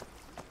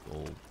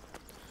 Little...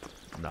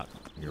 Not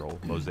mural.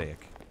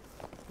 Mosaic.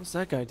 What's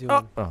that guy doing?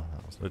 Oh,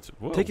 that was It's,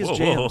 whoa, Take his whoa,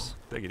 jams.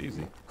 Whoa. Take it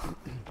easy.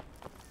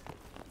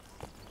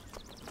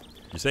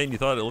 You're saying you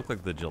thought it looked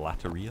like the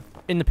gelateria?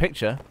 in the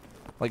picture.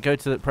 Like, go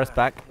to the press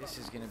back. This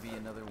is gonna be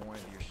another one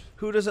of your.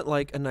 Who doesn't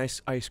like a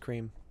nice ice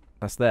cream?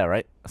 That's there,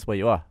 right? That's where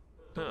you are.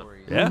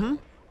 Stories. Yeah? Mhm.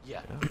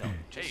 Yeah, no,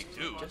 Hey,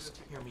 dude. just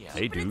hear me out.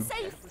 Hey, dude.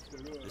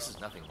 This is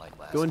nothing like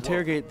last. Go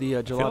interrogate the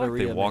I feel like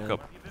they gelateria, walk man.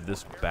 up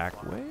this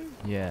back way.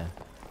 Yeah.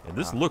 And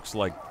this looks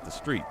like the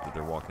street that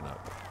they're walking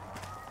up.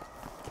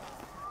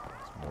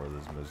 Some more of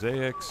those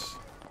mosaics.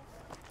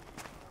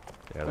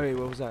 Yeah, Wait,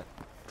 what was that?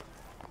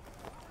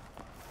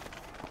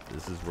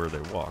 this is where they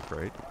walk,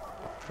 right?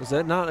 Was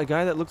that not a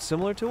guy that looked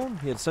similar to him?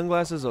 He had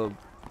sunglasses, a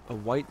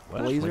white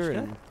What? blazer, Which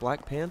guy? and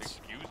black pants.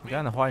 The guy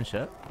in the Hawaiian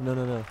shirt? No,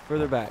 no, no.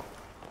 Further back.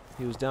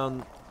 He was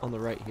down on the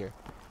right here.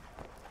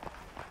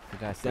 The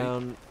guy asleep?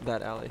 Down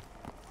that alley.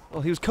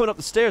 Well, he was coming up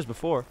the stairs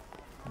before.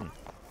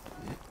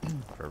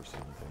 Trevor's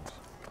seeing things.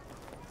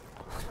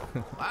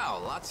 Wow,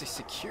 lots of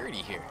security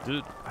here.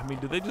 Did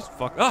they just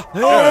fuck? Ah!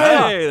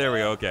 Ah! Hey, there we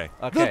go. Okay.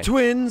 Okay. The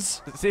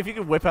twins! See if you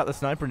can whip out the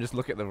sniper and just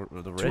look at the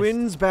wrist.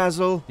 Twins,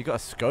 Basil. You got a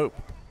scope.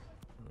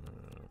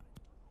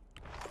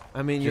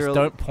 I mean, Just you're.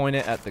 don't point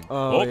it at the.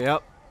 Oh, Oh.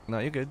 yep. No,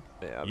 you're good.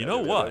 Yeah, You know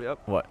what? Yep.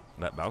 What?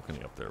 That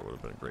balcony up there would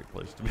have been a great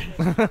place to be.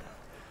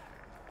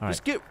 All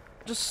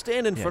Just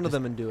stand in Yeah, front of just-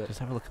 them and do it. Just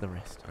have a look at the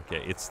wrist.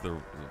 Okay, it's the.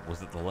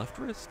 Was it the left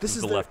wrist? This It was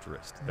is the the- left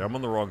wrist. I'm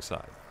on the wrong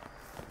side.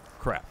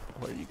 Crap.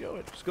 Where are you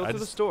going? Just go I through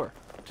the just- store.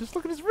 Just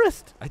look at his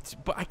wrist.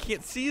 But I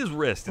can't see his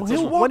wrist. Well, It's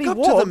he'll a- walk when he up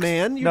to the walks-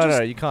 man. You No, just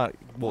no, you can't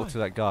walk Why? to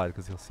that guard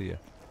because he'll see you.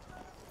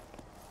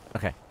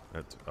 Okay.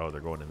 oh, they're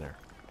going in there.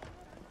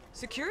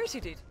 Security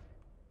did.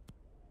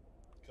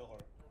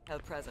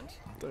 Held present.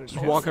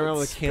 Just walking around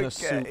with a can of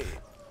soup.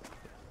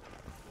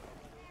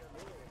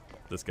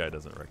 This guy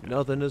doesn't recognize.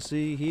 Nothing to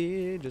see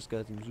here. Just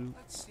got some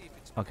soup.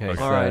 Okay. Okay.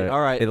 So All right,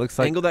 all right. It looks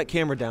like Angle that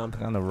camera down.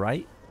 on the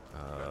right.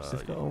 Uh,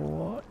 Just got a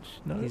watch.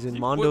 No. He's in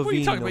what are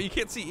you talking Mondovino. about? You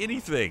can't see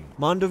anything.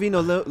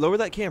 Mondovino, lower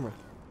that camera.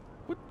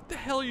 What the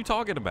hell are you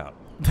talking about?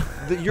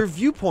 Your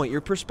viewpoint,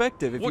 your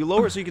perspective. If What? you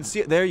lower it so you can see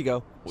it, there you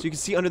go. So you can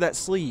see under that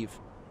sleeve.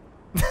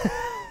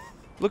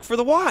 Look for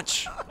the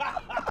watch.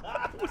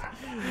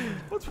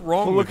 What's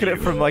wrong We'll with look at it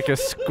you? from like a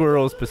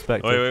squirrel's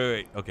perspective.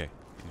 Wait. Okay.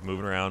 He's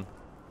moving around.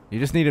 You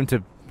just need him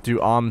to do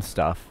arm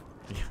stuff.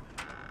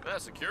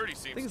 Security I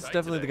seems think it's tight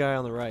definitely the today. guy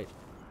on the right.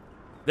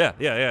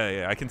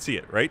 Yeah. I can see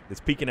it, right? It's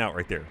peeking out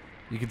right there.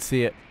 You can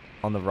see it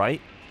on the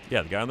right.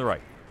 Yeah, the guy on the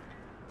right.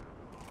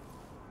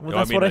 Well, No,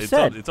 that's I mean, what I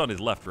said. It's on his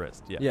left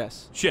wrist. Yeah.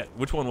 Yes. Shit.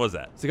 Which one was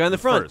that? It's the guy in the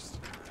front. First.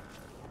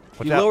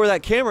 Watch You out. lower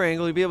that camera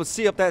angle, you'll be able to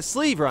see up that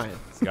sleeve, Ryan.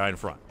 It's the guy in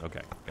front.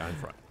 Okay. Guy in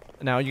front.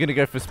 Now, are you gonna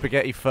go for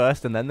spaghetti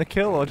first and then the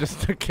kill, or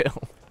just the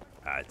kill?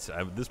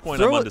 At this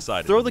point, I'm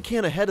undecided. Throw the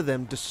can ahead of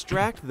them,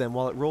 distract them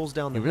while it rolls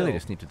down the You really hill.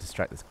 just need to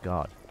distract this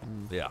guard.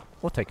 Yeah.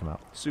 Or take him out.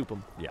 Soup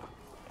them. Yeah.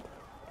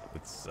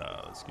 It's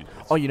excuse me.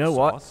 Oh, you know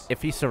what? sauce?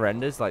 If he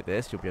surrenders like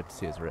this, you'll be able to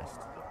see his wrist.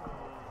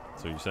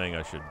 So you're saying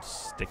I should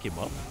stick him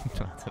up?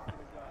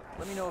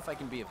 Let me know if I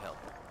can be of help.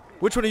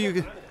 Which one are you?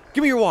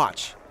 Give me your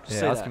watch. Just Yeah,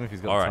 say ask that. him if he's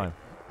got All the right. time.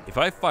 If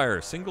I fire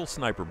a single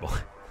sniper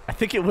bullet, I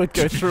think it would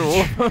go through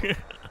all of them.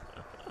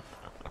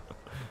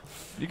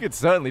 You could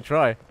certainly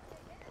try.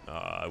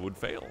 I would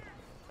fail.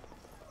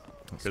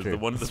 That's Because true. the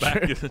one in the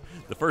That's back,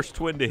 the first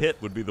twin to hit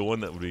would be the one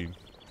that would be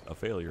a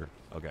failure.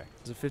 Okay.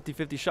 It's a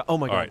 50-50 shot. Oh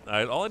my All god.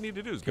 right. All I need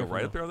to do is go Careful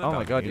right now. up there on that Oh my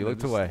balcony God, you and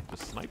looked just- away.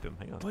 Just snipe him.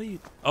 Hang on. What are you?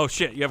 Oh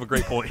shit! You have a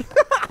great point.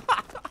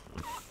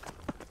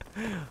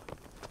 All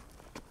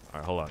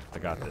right, hold on. I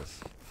got this.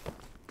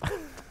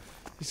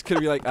 He's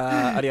gonna be like,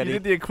 adi You adi.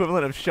 did the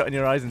equivalent of shutting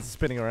your eyes and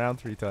spinning around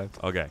 3 times.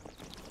 Okay.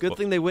 Good Well,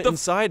 thing they went the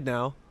inside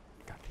now.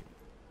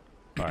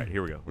 All right,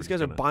 here we go. We're These just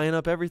guys are gonna- buying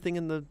up everything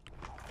in the.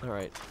 All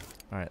right,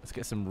 All right, let's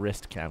get some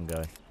wrist cam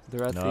going.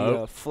 they're at No. the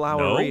No.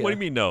 floweria. What do you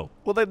mean no?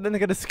 Well, then they're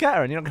going to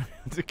scatter and you're not going to be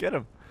able to get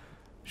them.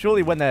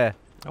 Surely when they're...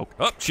 Oh,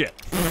 oh shit!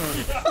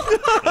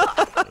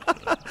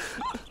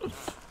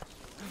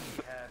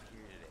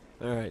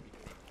 All right,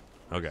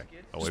 Okay.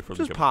 I'll wait for them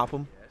just to come. pop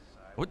them.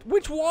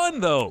 Which one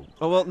though?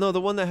 Oh well, no,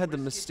 the one that had the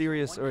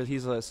mysterious, or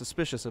he's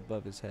suspicious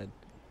above his head.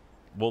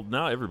 Well,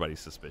 now everybody's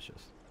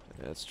suspicious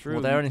That's true.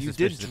 Well, they're only you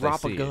did suspicious if they drop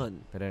see a you.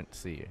 gun. They don't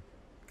see you.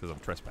 because I'm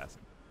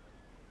trespassing.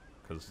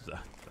 Because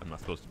I'm not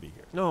supposed to be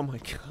here. Oh my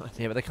god.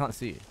 Yeah, but they can't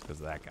see you. Because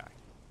of that guy.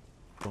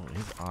 Oh,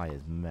 his eye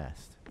is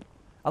messed.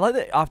 I like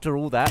that after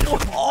all that...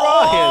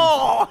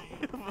 Oh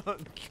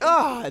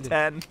God.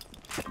 10.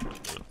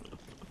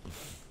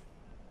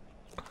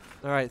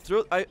 All right,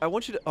 throw. I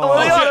want you to. Oh,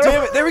 Oh, yeah, shit,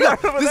 damn it! There we go.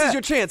 over This there. is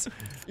your chance.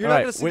 You're All not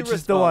right, gonna see which the is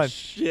wrist. the Oh one?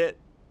 shit.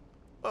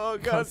 Oh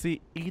Can't god.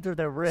 see either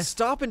their wrist.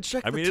 Stop and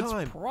check I mean, the it's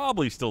time.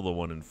 probably still the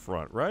one in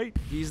front, right?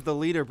 He's the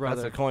leader, That's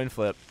brother. a coin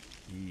flip.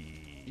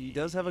 He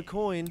does have a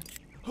coin.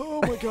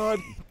 Oh my god.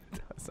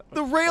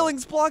 The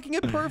railing's blocking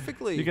it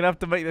perfectly. You're going to have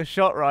to make the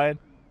shot, Ryan.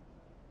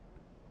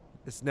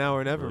 It's now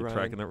or never, Really Ryan.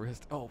 tracking that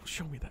wrist. Oh,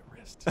 show me that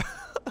wrist.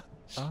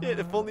 Shit,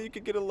 if only you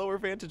could get a lower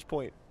vantage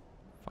point.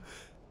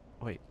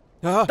 Wait.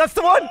 Ah, That's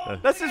the one!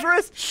 That's his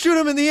wrist! shoot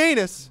him in the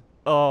anus.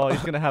 Oh,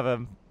 he's going to have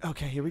him.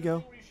 Okay, here we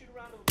go.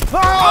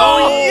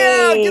 Oh,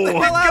 yeah! Get the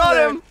hell out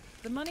of there.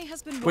 The money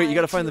has been Wait, you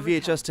gotta wired find to the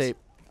your VHS account. tape.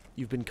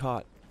 You've been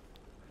caught.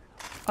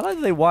 I like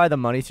that they wire the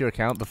money to your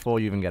account before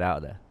you even get out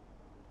of there.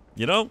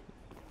 You know,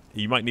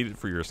 you might need it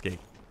for your escape.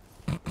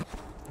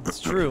 It's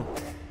true.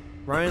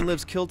 Ryan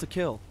lives kill to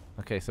kill.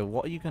 Okay, so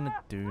what are you going to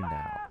do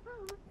now?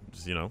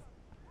 Just, you know.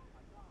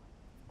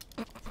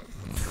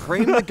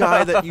 Frame the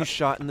guy that you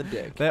shot in the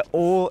dick. They're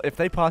all. If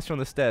they pass you on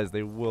the stairs,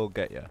 they will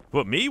get you.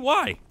 What, me?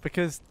 Why?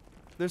 Because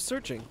They're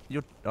searching.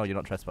 you're. Oh, you're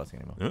not trespassing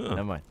anymore.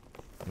 Never mind.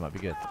 You might be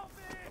good.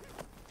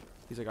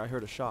 He's like, I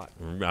heard a shot.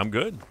 I'm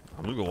good.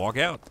 I'm going to walk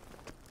out.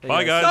 Hey,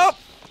 Bye, guys. Stop!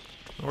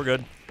 We're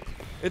good.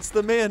 It's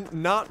the man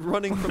not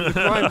running from the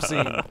crime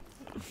scene.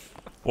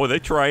 Boy, they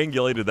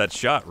triangulated that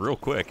shot real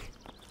quick.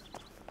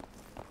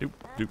 Doop,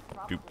 doop,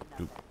 doop,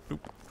 doop, doop.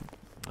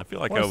 I feel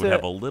like I would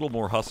have a little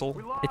more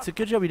hustle. It's a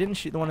good job we didn't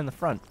shoot the one in the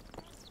front.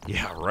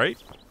 Yeah, right?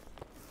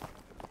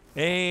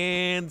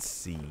 And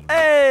scene.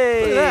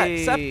 Hey! Look at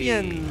that.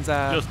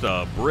 Sapienza. Just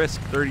a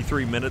brisk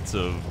 33 minutes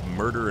of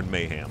murder and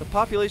mayhem. The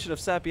population of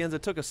Sapienza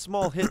took a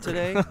small hit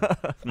today.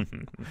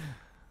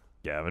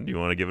 Gavin, do you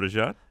want to give it a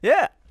shot?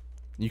 Yeah.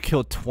 You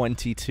killed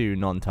 22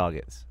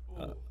 non-targets.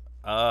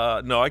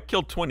 No, I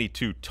killed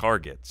 22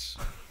 targets.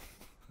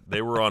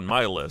 They were on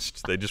my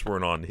list. They just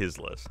weren't on his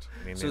list.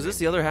 So is this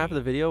the other half of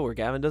the video where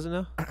Gavin doesn't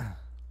know?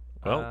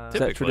 Well, Is typically.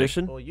 that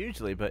tradition? Well,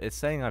 usually, but it's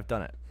saying I've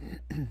done it.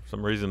 For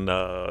some reason,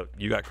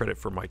 you got credit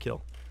for my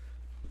kill.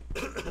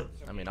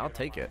 I mean, I'll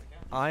take it.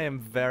 I am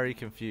very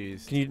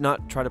confused. Can you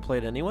not try to play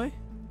it anyway?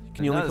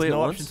 Can you only There's play it no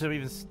once? option to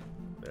even.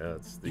 Yeah,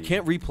 it's the You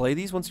can't replay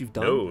these once you've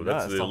done. No,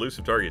 that's it's the not.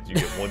 elusive targets. You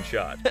get one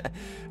shot.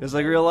 It's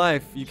like real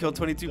life. You kill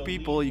 22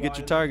 people, you get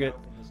your target.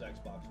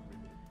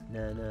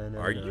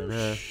 Are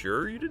you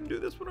sure you didn't do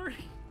this one already?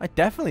 I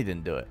definitely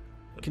didn't do it.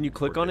 Can you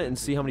click on it and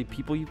see how many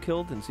people you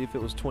killed and see if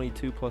it was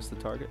 22 plus the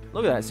target?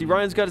 Look at that. See,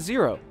 Ryan's got a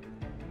 0.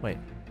 Wait.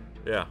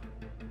 Yeah.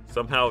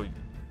 Somehow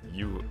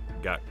you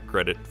got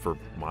credit for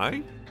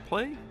my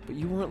play? But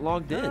you weren't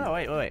logged in. No,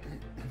 wait.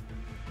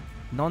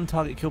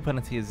 Non-target kill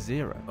penalty is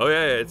 0. Oh,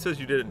 yeah, it says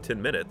you did it in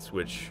 10 minutes,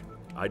 which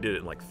I did it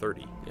in like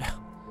 30. Yeah.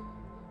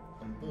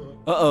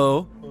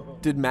 Uh-oh.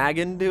 Did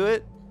Magan do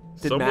it?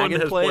 Did Someone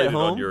Magan has play played at it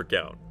home? on your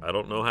account. I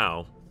don't know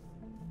how.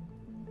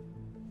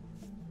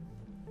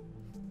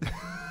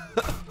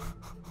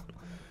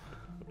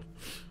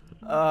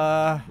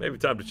 Maybe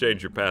time to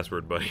change your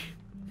password, buddy.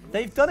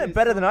 They've done it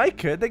better than I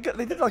could. They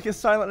did like a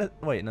silent.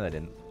 Wait, no, they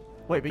didn't.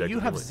 Wait, but you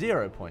have Technically.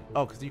 0 point.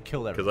 Oh, because you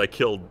killed Because everyone. I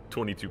killed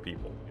 22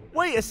 people.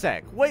 Wait a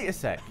sec.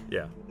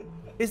 Yeah.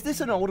 Is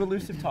this an old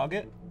elusive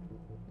target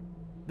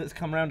that's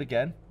come around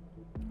again?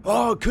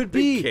 Oh, it could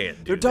be. can't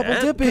do They're double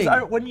that. dipping.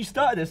 When you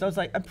started this, I was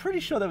like, I'm pretty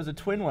sure there was a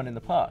twin one in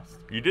the past.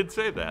 You did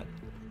say that.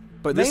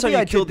 But this Maybe time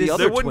I you killed did the this-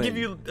 other They wouldn't twin. give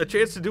you a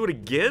chance to do it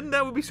again?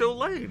 That would be so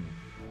lame.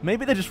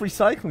 Maybe they're just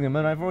recycling them,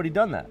 and I've already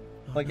done that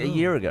like a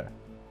year ago.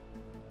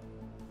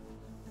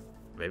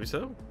 Maybe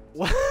so.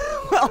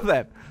 Well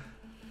then.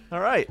 All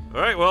right.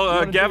 All right, well, You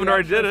wanna do Gavin the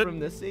already did outro it. from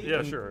this seat Yeah,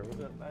 and- sure.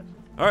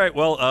 All right,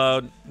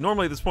 well,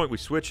 normally at this point we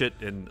switch it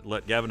and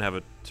let Gavin have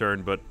a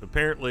turn, but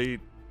apparently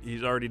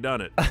he's already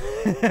done it.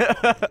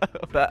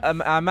 But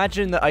I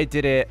imagine that I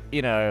did it,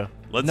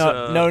 Let's,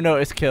 no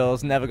notice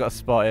kills, never got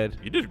spotted.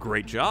 You did a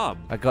great job.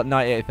 I got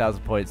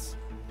 98,000 points.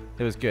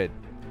 It was good.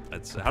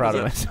 That's proud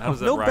of how does myself.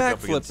 that No rack up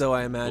backflip, against though,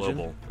 I imagine.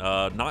 Global?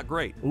 Not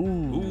great.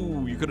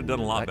 Ooh, you could have done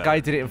a lot That better. guy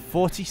did it in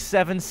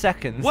 47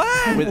 seconds.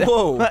 What? With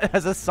Whoa.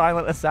 as a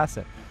silent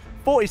assassin.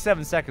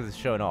 47 seconds is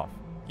showing off.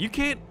 You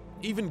can't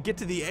even get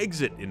to the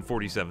exit in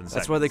 47 seconds.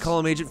 That's why they call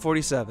him Agent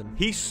 47.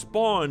 He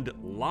spawned,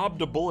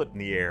 lobbed a bullet in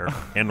the air,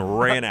 and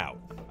ran out.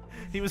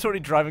 He was already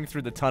driving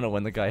through the tunnel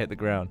when the guy hit the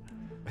ground.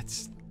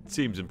 It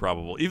seems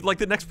improbable. Even like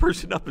the next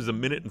person up is 1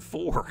 minute and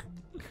 4.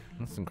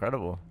 That's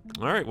incredible.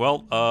 All right,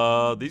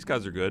 well, these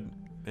guys are good.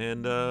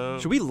 And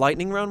Should we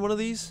lightning round one of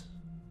these?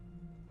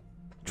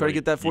 Try to wait,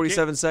 get that you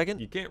 47 second?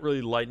 You can't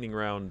really lightning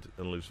round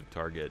an elusive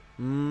target.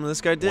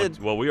 This guy did.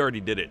 Well, we already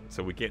did it,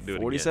 so we can't do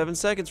it 47 again.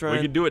 seconds, We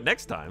Ryan. can do it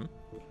next time.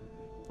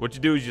 What you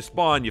do is you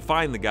spawn, you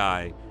find the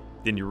guy,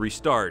 then you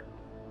restart.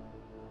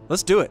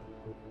 Let's do it.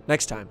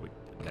 Next time.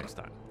 Next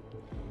time.